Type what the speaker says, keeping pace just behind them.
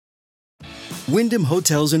Wyndham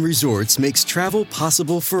Hotels and Resorts makes travel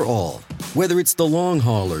possible for all. Whether it's the long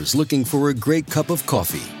haulers looking for a great cup of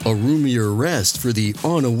coffee, a roomier rest for the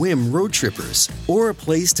on-a-whim road trippers, or a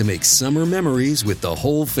place to make summer memories with the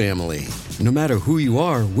whole family. No matter who you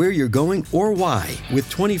are, where you're going, or why, with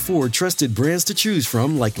 24 trusted brands to choose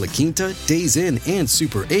from like La Quinta, Days Inn, and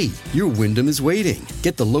Super 8, your Wyndham is waiting.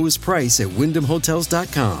 Get the lowest price at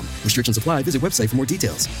WyndhamHotels.com. Restrictions apply. Visit website for more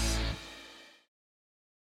details.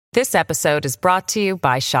 This episode is brought to you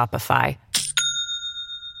by Shopify.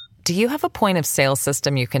 Do you have a point of sale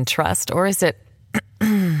system you can trust, or is it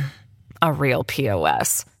a real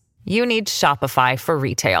POS? You need Shopify for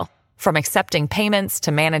retail. From accepting payments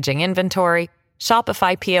to managing inventory,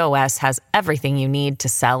 Shopify POS has everything you need to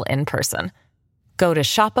sell in person. Go to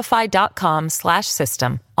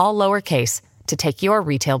shopify.com/system, all lowercase, to take your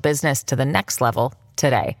retail business to the next level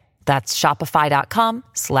today. That's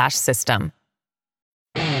shopify.com/system.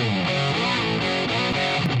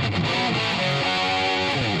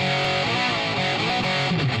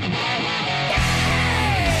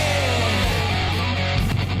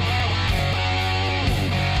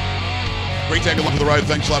 Great tag along for the ride.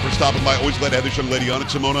 Thanks a lot for stopping by. Always glad to have this young lady on it,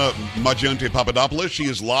 Simona Mangiante Papadopoulos. She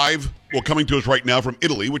is live, coming to us right now from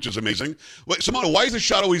Italy, which is amazing. Wait, Simona, why is the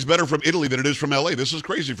shot always better from Italy than it is from LA? This is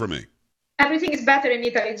crazy for me. Everything is better in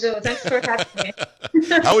Italy, Joe. Thanks for having me.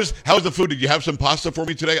 How is the food? Did you have some pasta for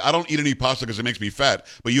me today? I don't eat any pasta because it makes me fat,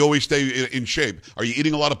 but you always stay in shape. Are you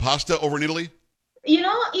eating a lot of pasta over in Italy? You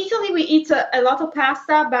know, Italy, we eat a lot of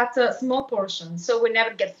pasta, but small portions, so we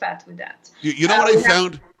never get fat with that. You know what I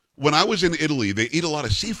found? When I was in Italy, they eat a lot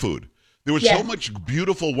of seafood. There was so much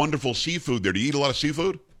beautiful, wonderful seafood there. Do you eat a lot of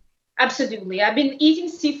seafood? Absolutely. I've been eating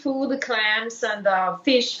seafood, clams, and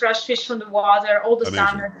fish, fresh fish from the water all the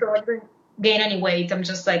summer, so I didn't gain any weight. I'm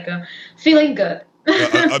just feeling good.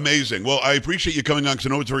 Amazing. Well, I appreciate you coming on because I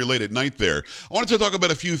know it's very late at night there. I wanted to talk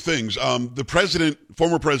about a few things. The president,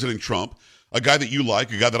 former President Trump, a guy that you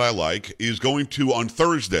like, a guy that I like, is going to, on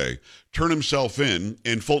Thursday, turn himself in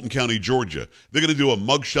Fulton County, Georgia. They're going to do a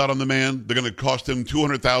mugshot on the man. They're going to cost him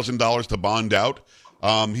 $200,000 to bond out.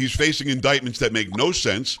 He's facing indictments that make no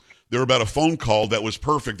sense. They're about a phone call that was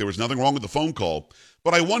perfect. There was nothing wrong with the phone call.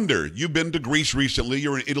 But I wonder, you've been to Greece recently.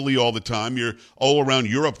 You're in Italy all the time. You're all around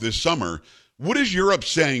Europe this summer. What is Europe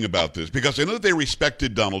saying about this? Because I know that they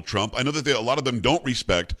respected Donald Trump. I know that a lot of them don't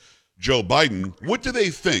respect Joe Biden. What do they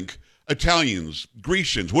think? Italians,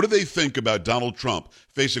 Grecians, what do they think about Donald Trump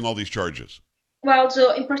facing all these charges? Well,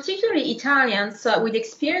 so in particular, Italians, with the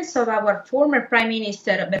experience of our former Prime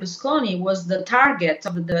Minister Berlusconi, was the target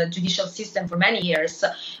of the judicial system for many years.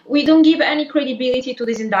 We don't give any credibility to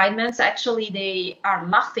these indictments. Actually, they are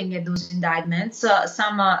laughing at those indictments.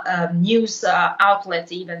 Some news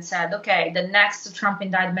outlets even said, okay, the next Trump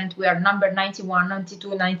indictment, we are number 91,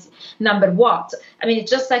 92, 90, number what? I mean, it's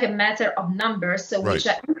just like a matter of numbers, which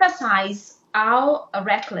emphasize how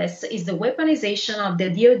reckless is the weaponization of the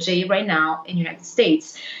DOJ right now in the United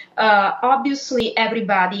States. Obviously,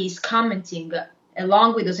 everybody is commenting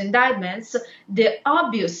along with those indictments the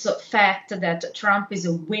obvious fact that Trump is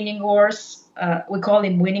a winning horse. We call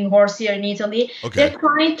him winning horse here in Italy. Okay. They're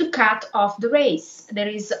trying to cut off the race. There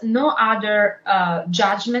is no other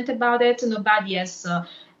judgment about it. Nobody has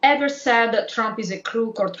ever said that Trump is a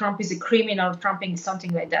crook or Trump is a criminal or Trump is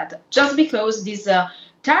something like that. Just because this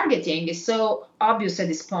targeting is so obvious at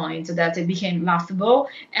this point that it became laughable,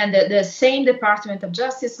 and the same Department of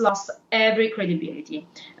Justice lost every credibility.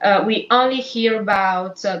 We only hear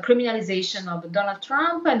about criminalization of Donald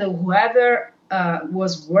Trump and whoever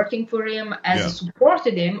was working for him and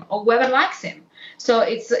supported him, or whoever likes him. So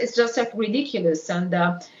it's just ridiculous. And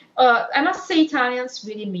I must say Italians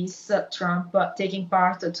really miss Trump taking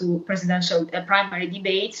part to presidential primary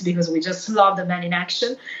debates, because we just love the man in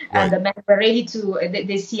action. Right. And the men are ready to,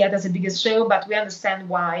 they see it as the biggest show, but we understand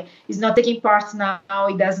why he's not taking part now.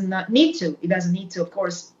 He doesn't need to. He doesn't need to, of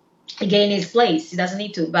course, gain his place. He doesn't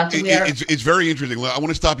need to. But it's very interesting. I want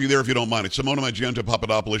to stop you there if you don't mind. It's Simona Mangiante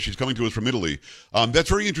Papadopoulos. She's coming to us from Italy. That's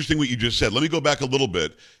very interesting what you just said. Let me go back a little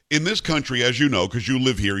bit. In this country, as you know, because you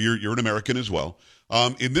live here, you're an American as well.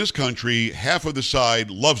 In this country, half of the side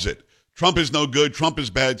loves it. Trump is no good. Trump is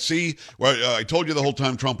bad. See, I told you the whole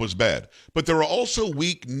time Trump was bad. But there are also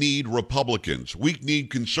weak-kneed Republicans, weak-kneed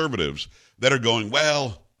conservatives that are going,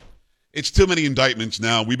 well, it's too many indictments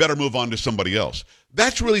now. We better move on to somebody else.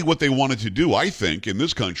 That's really what they wanted to do, I think, in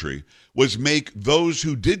this country, was make those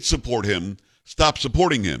who did support him stop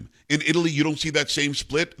supporting him. In Italy, you don't see that same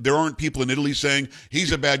split. There aren't people in Italy saying,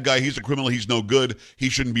 he's a bad guy, he's a criminal, he's no good, he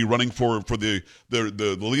shouldn't be running for the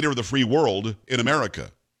leader of the free world in America.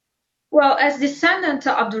 Well, as descendant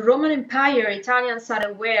of the Roman Empire, Italians are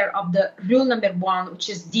aware of the rule number one, which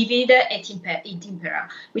is divide et impera,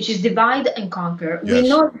 which is divide and conquer. We Yes.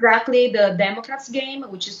 know exactly the Democrats' game,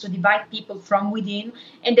 which is to divide people from within,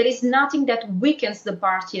 and there is nothing that weakens the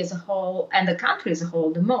party as a whole and the country as a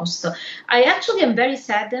whole the most. I actually am very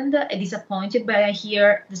saddened and disappointed by I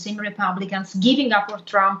hear the same Republicans giving up on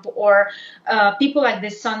Trump or people like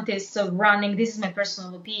DeSantis running. This is my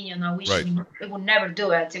personal opinion. I wish Right. they would never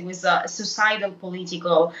do it. It was a suicidal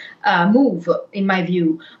political move, in my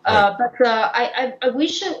view. Right. But I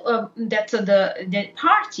wish that the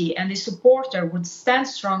party and the supporter would stand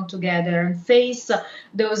strong together and face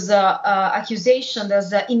those accusations,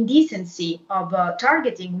 those indecency of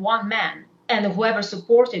targeting one man and whoever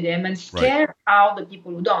supported him and scare out the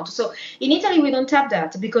people who don't. So in Italy, we don't have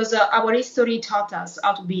that because our history taught us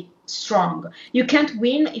how to be strong. You can't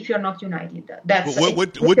win if you're not united. That's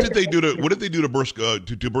What did they do to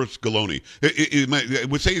Berlusconi?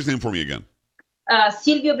 Say his name for me again.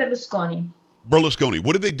 Silvio Berlusconi. Berlusconi.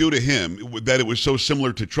 What did they do to him that it was so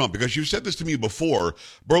similar to Trump? Because you said this to me before.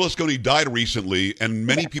 Berlusconi died recently, and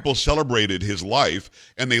many people celebrated his life,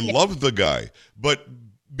 and they loved the guy. But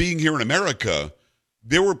being here in America,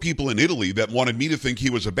 there were people in Italy that wanted me to think he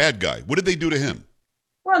was a bad guy. What did they do to him?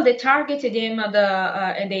 Well, they targeted him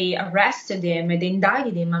and they arrested him and they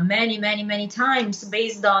indicted him many, many, many times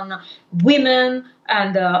based on women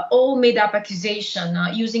and all made up accusation,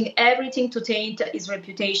 using everything to taint his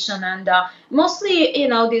reputation. And mostly,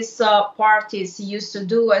 these parties used to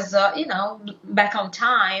do as, back on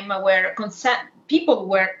time where people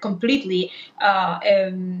were completely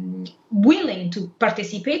willing to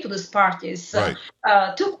participate to these parties,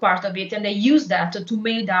 took part of it, and they used that to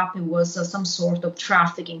made up it was some sort of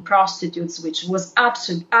trafficking prostitutes, which was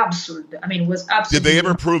absurd. I mean, it was absolutely. Did they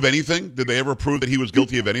ever prove anything? Did they ever prove that he was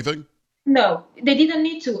guilty of anything? No, they didn't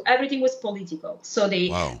need to. Everything was political. So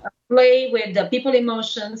they play with the people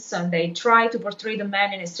emotions and they try to portray the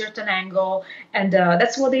man in a certain angle. And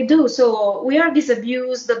that's what they do. So we are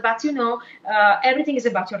disabused, but everything is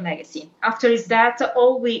about your legacy. After his death,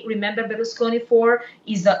 all we remember Berlusconi for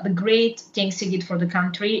is the great things he did for the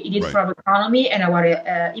country. He did for our economy and our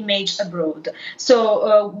image abroad.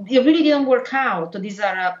 So it really didn't work out. These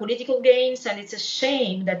are political games, and it's a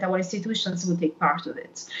shame that our institutions would take part of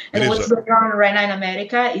it. And what's going on right now in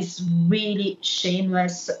America is really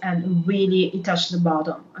shameless and really it touched the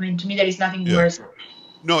bottom. I mean, to me, there is nothing worse.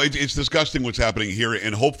 No, it's disgusting what's happening here,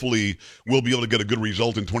 and hopefully we'll be able to get a good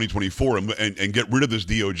result in 2024 and get rid of this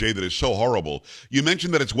DOJ that is so horrible. You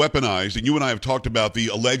mentioned that it's weaponized, and you and I have talked about the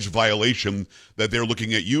alleged violation that they're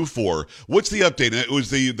looking at you for. What's the update? It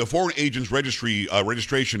was the Foreign Agents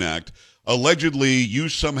Registration Act. Allegedly, you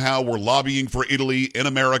somehow were lobbying for Italy in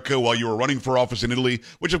America while you were running for office in Italy,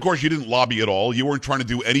 which of course you didn't lobby at all. You weren't trying to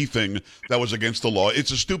do anything that was against the law.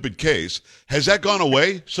 It's a stupid case. Has that gone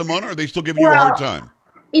away, Simona, or are they still giving you a hard time?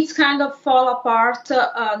 It's kind of fall apart,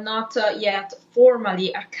 not yet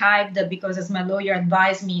formally archived, because as my lawyer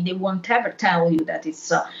advised me, they won't ever tell you that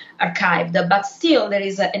it's archived, but still there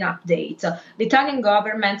is an update. The Italian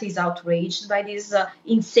government is outraged by this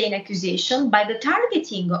insane accusation, by the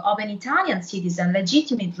targeting of an Italian citizen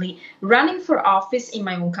legitimately running for office in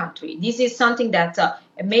my own country. This is something that a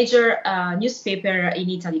major newspaper in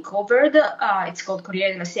Italy covered. It's called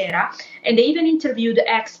Corriere della Sera, and they even interviewed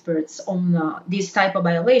experts on this type of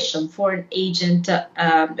violation, Foreign Agent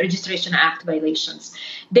Registration Act violations.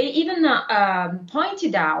 They even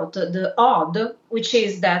pointed out the odd, which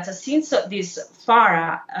is that since this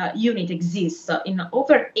FARA unit exists in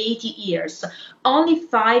over 80 years, only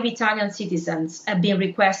 5 Italian citizens have been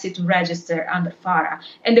requested to register under FARA.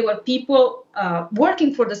 And there were people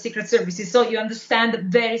working for the secret services, so you understand the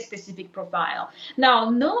very specific profile.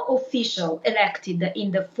 Now, no official elected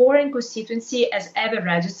in the foreign constituency has ever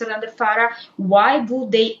registered under FARA. Why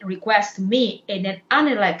would they request me, an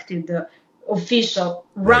unelected official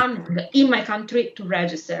running in my country, to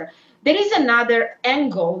register? There is another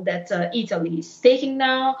angle that Italy is taking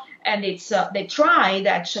now, and it's they tried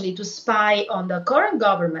actually to spy on the current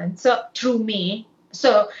government through me.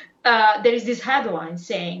 So there is this headline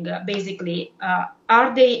saying basically,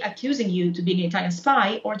 are they accusing you to be an Italian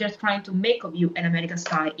spy, or they're trying to make of you an American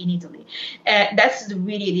spy in Italy? That's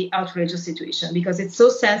really the outrageous situation, because it's so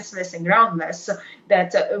senseless and groundless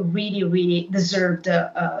that really, really deserved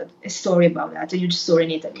a story about that, a huge story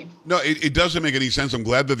in Italy. No, it doesn't make any sense. I'm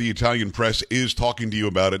glad that the Italian press is talking to you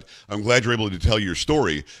about it. I'm glad you're able to tell your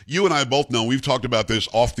story. You and I both know, we've talked about this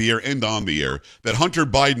off the air and on the air, that Hunter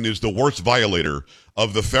Biden is the worst violator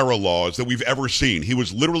of the FARA laws that we've ever seen. He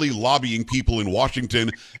was literally lobbying people in Washington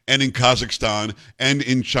and in Kazakhstan and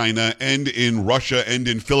in China and in Russia and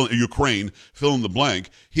in Ukraine, fill in the blank.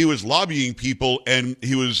 He was lobbying people, and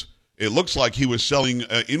it looks like he was selling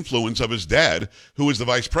influence of his dad, who was the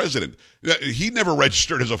vice president. He never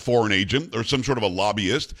registered as a foreign agent or some sort of a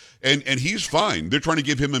lobbyist, and he's fine. They're trying to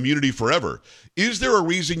give him immunity forever. Is there a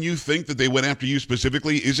reason you think that they went after you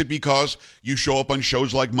specifically? Is it because you show up on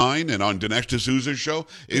shows like mine and on Dinesh D'Souza's show?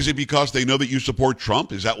 Is it because they know that you support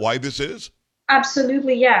Trump? Is that why this is?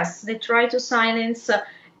 Absolutely, yes. They try to silence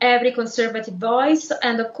every conservative voice.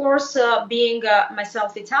 And of course, being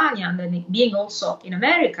myself Italian and being also in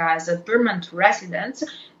America as a permanent resident,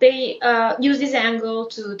 they use this angle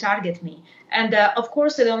to target me. And of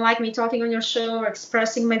course, they don't like me talking on your show or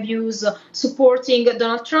expressing my views, supporting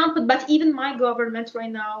Donald Trump, but even my government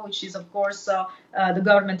right now, which is, of course, the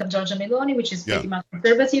government of Giorgia Meloni, which is pretty much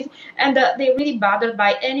conservative. And they're really bothered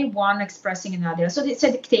by anyone expressing another. So it's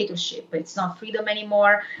a dictatorship. It's not freedom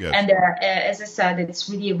anymore. Yes. And as I said, it's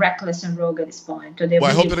really reckless and rogue at this point.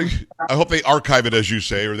 Well, I hope they archive it, as you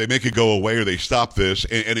say, or they make it go away, or they stop this.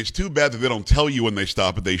 And it's too bad that they don't tell you when they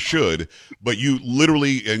stop it. They should. But you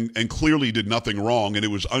literally and clearly did nothing wrong, and it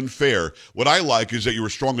was unfair. What I like is that you were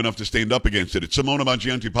strong enough to stand up against it. It's Simona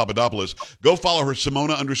Mangiante Papadopoulos. Go follow her,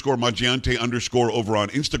 Simona_Mangiante_ over on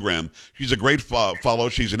Instagram. She's a great follow.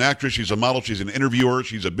 She's an actress. She's a model. She's an interviewer.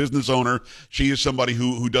 She's a business owner. She is somebody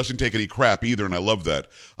who doesn't take any crap either, and I love that.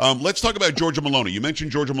 Let's talk about Giorgia Meloni. You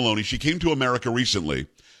mentioned Giorgia Meloni. She came to America recently.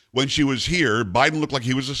 When she was here, Biden looked like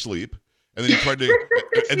he was asleep. And then he tried to,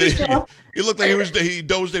 and then he looked like he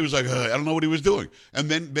dozed. He was like, I don't know what he was doing. And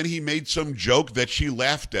then he made some joke that she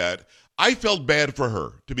laughed at. I felt bad for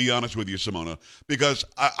her, to be honest with you, Simona, because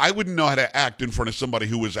I wouldn't know how to act in front of somebody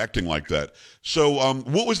who was acting like that. So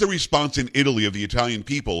what was the response in Italy of the Italian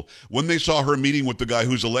people when they saw her meeting with the guy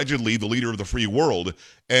who's allegedly the leader of the free world?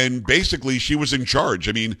 And basically she was in charge.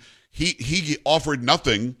 I mean, he offered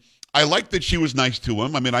nothing. I like that she was nice to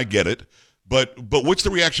him. I mean, I get it. But what's the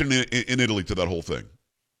reaction in Italy to that whole thing?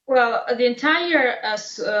 Well, the entire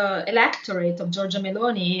electorate of Giorgia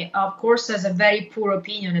Meloni, of course, has a very poor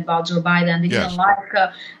opinion about Joe Biden. They didn't like,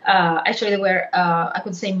 actually, they were, I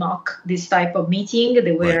could say, mock this type of meeting.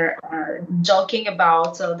 They were joking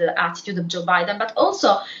about the attitude of Joe Biden, but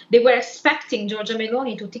also they were expecting Giorgia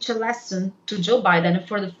Meloni to teach a lesson to Joe Biden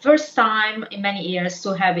for the first time in many years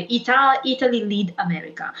to have Italy lead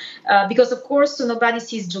America. Because, of course, nobody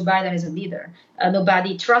sees Joe Biden as a leader.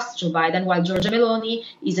 Nobody trusts Joe Biden, while Giorgia Meloni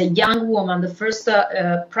is a young woman, the first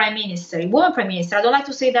woman prime minister. I don't like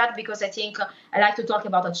to say that because I think I like to talk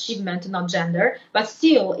about achievement, not gender. But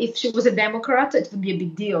still, if she was a Democrat, it would be a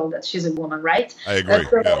big deal that she's a woman, right? I agree.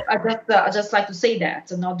 I just like to say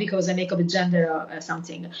that, not because I make up a gender or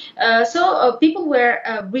something. So people were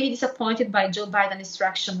really disappointed by Joe Biden's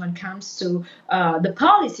instruction when it comes to the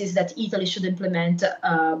policies that Italy should implement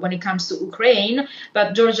when it comes to Ukraine.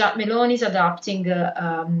 But Giorgia Meloni is adopting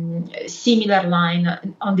similar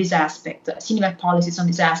line on this aspect, similar policies on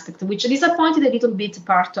this aspect, which disappointed a little bit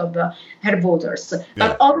part of her voters. Yeah.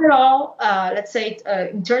 But overall, let's say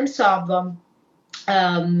in terms of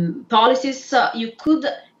policies, you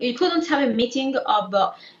couldn't have a meeting of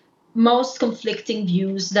most conflicting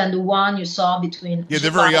views than the one you saw between. Yeah,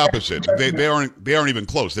 they're very opposite. They aren't even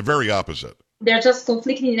close. They're very opposite. They're just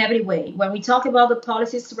conflicting in every way. When we talk about the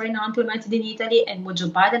policies right now implemented in Italy and what Joe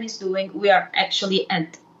Biden is doing, we are actually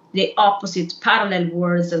at the opposite, parallel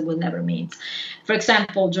worlds that will never meet. For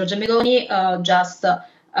example, Giorgia Meloni just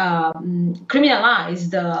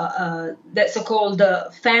criminalized the so-called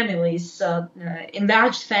families,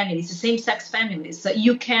 enlarged families, same-sex families.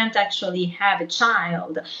 You can't actually have a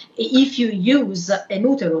child if you use an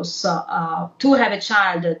uterus to have a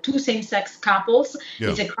child. Two same-sex couples,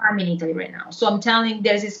 It's a crime in Italy right now. So I'm telling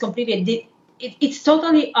there's this completely. It's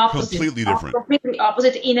totally opposite. Completely different. Completely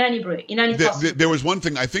opposite in any There was one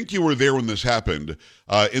thing. I think you were there when this happened.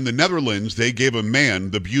 In the Netherlands, they gave a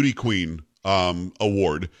man the Beauty Queen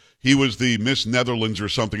award. He was the Miss Netherlands or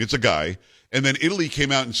something. It's a guy. And then Italy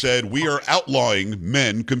came out and said, we are outlawing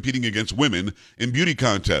men competing against women in beauty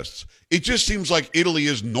contests. It just seems like Italy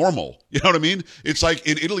is normal. You know what I mean? It's like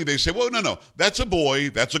in Italy, they say, well, no, that's a boy,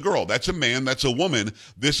 that's a girl, that's a man, that's a woman.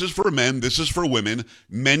 This is for men, this is for women.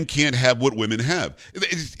 Men can't have what women have.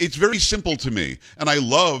 It's very simple to me. And I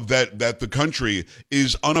love that the country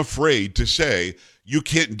is unafraid to say, you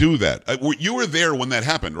can't do that. You were there when that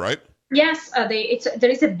happened, right? Yes, there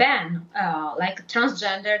is a ban, like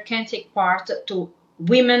transgender can take part to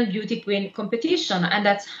women beauty queen competition, and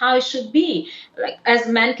that's how it should be. Like, as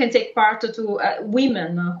men can take part to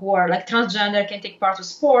women who are like transgender can take part to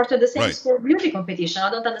sport, the same is for beauty competition. I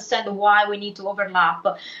don't understand why we need to overlap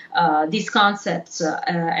these concepts.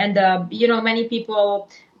 Many people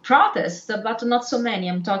protest, but not so many.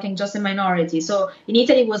 I'm talking just a minority. So in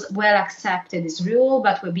Italy, it was well accepted, this rule,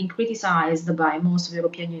 but we've been criticized by most of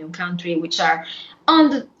European Union countries, which are on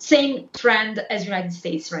the same trend as United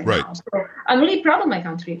States right now. So I'm really proud of my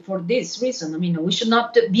country for this reason. I mean, we should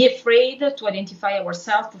not be afraid to identify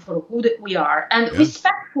ourselves for who we are, and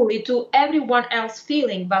respectfully to everyone else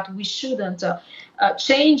feeling, but we shouldn't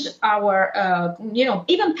change our,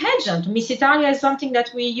 even pageant. Miss Italia is something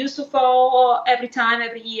that we used to follow every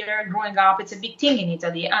year growing up. It's a big thing in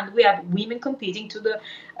Italy, and we have women competing to the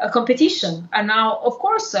competition. And now, of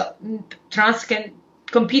course, trans can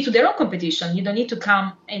compete to their own competition. You don't need to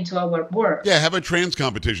come into our world. Yeah, have a trans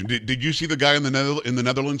competition. Did you see the guy in the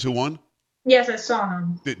Netherlands who won? Yes, I saw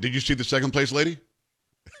him. Did you see the second place lady?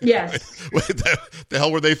 Yes. What the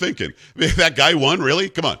hell were they thinking? That guy won? Really?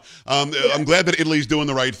 Come on. I'm glad that Italy's doing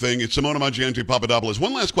the right thing. It's Simona Mangiante, Papadopoulos.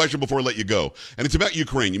 One last question before I let you go, and it's about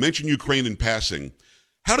Ukraine. You mentioned Ukraine in passing.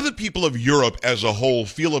 How do the people of Europe as a whole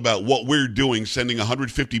feel about what we're doing, sending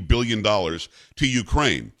 $150 billion to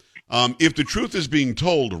Ukraine? If the truth is being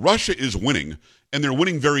told, Russia is winning, and they're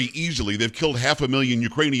winning very easily. They've killed 500,000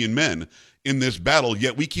 Ukrainian men in this battle,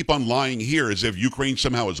 yet we keep on lying here as if Ukraine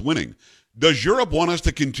somehow is winning. Does Europe want us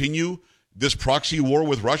to continue this proxy war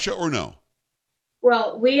with Russia or no?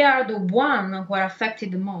 Well, we are the one who are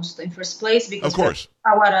affected the most in first place because of course.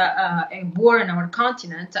 Our war in our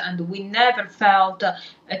continent, and we never felt a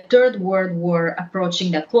third world war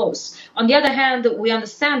approaching that close. On the other hand, we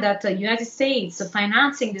understand that the United States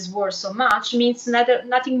financing this war so much means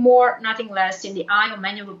nothing more, nothing less in the eye of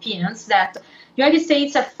many Europeans that the United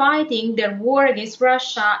States are fighting their war against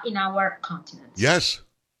Russia in our continent. Yes.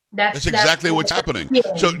 That's exactly what's happening.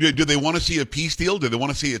 Yeah. So do they want to see a peace deal? Do they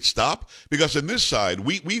want to see it stop? Because on this side,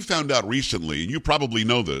 we found out recently, and you probably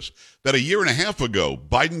know this, that a year and a half ago,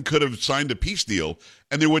 Biden could have signed a peace deal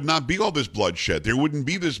and there would not be all this bloodshed. There wouldn't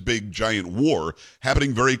be this big, giant war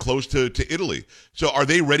happening very close to Italy. So are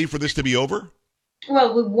they ready for this to be over?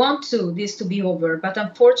 Well, we want this to be over, but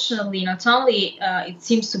unfortunately, not only it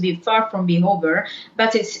seems to be far from being over,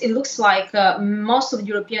 but it looks like most of the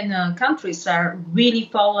European countries are really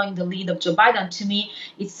following the lead of Joe Biden. To me,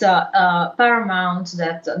 it's paramount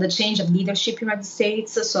that the change of leadership in the United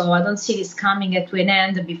States. So I don't see this coming to an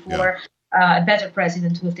end before a better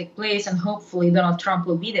president will take place, and hopefully Donald Trump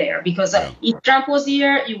will be there. Because if Trump was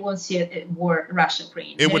here, you won't see a war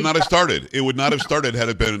Russia-Ukraine. It would not have started. It would not have started had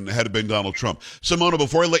it been Donald Trump. Simona,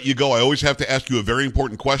 before I let you go, I always have to ask you a very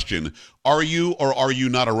important question: Are you or are you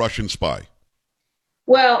not a Russian spy?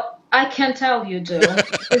 Well, I can't tell you, Joe.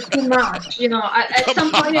 It's too much. At some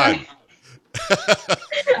point.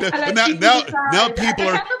 Now people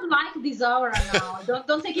are. I kind of like this aura now.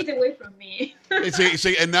 Don't take it away from me.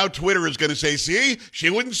 And now Twitter is going to say, "See, she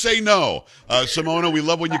wouldn't say no." Simona, we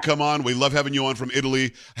love when you come on. We love having you on from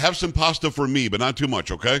Italy. Have some pasta for me, but not too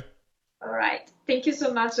much, okay? All right. Thank you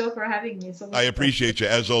so much, Joe, for having me. I appreciate you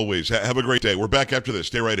as always. Have a great day. We're back after this.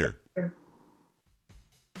 Stay right here. Sure.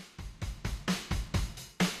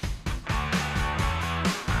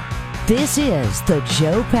 This is the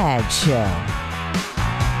Joe Pags Show.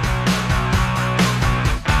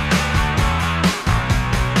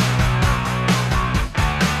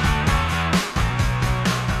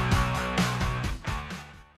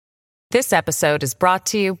 This episode is brought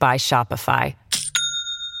to you by Shopify.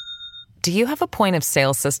 Do you have a point of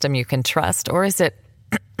sale system you can trust, or is it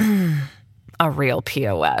a real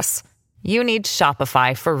POS? You need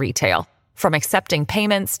Shopify for retail. From accepting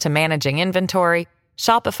payments to managing inventory,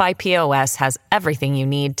 Shopify POS has everything you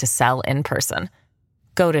need to sell in person.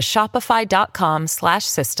 Go to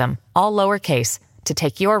shopify.com/system, all lowercase, to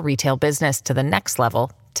take your retail business to the next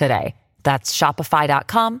level today. That's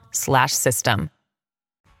shopify.com/system.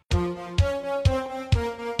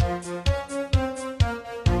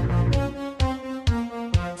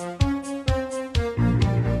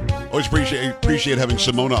 Always appreciate having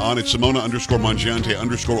Simona on. It's Simona_Mangiante_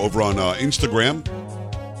 over on Instagram.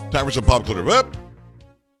 Time for some pop culture. Up.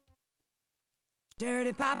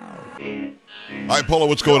 Dirty pop. All right, Polo,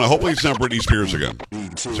 what's going on? Hopefully it's not Britney Spears again.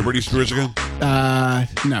 Is it Britney Spears again?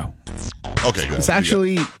 No. Okay, good. It's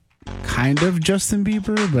actually kind of Justin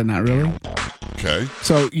Bieber, but not really. Okay.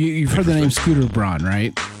 So you've heard the name Scooter Braun,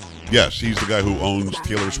 right? Yes, he's the guy who owns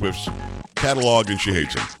Taylor Swift's catalog and she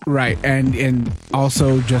hates him. Right, and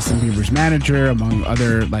also Justin Bieber's manager, among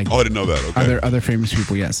other like. Oh, I didn't know that. Okay. Other famous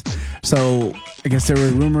people, yes. So I guess there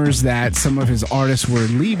were rumors that some of his artists were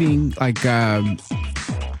leaving. Like, oh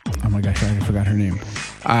my gosh, I forgot her name.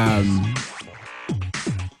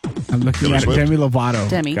 I'm looking at Demi Lovato.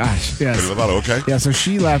 Demi. Gosh, yes. Demi Lovato, okay. Yeah, so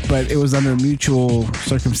she left, but it was under mutual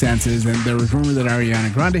circumstances, and there was rumor that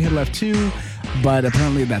Ariana Grande had left too, but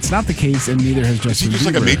apparently that's not the case, and neither has Justin Bieber. Is he just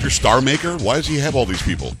like a major star maker? Why does he have all these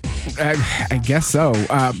people? I guess so,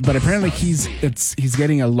 but apparently he's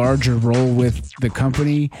getting a larger role with the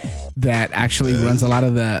company that actually runs a lot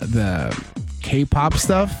of the K-pop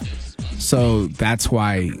stuff, so that's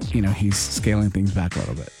why he's scaling things back a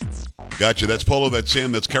little bit. Gotcha. That's Polo. That's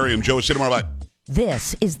Sam. That's Carrie. I'm Joe. See you tomorrow. Bye.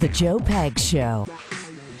 This is the Joe Pags Show.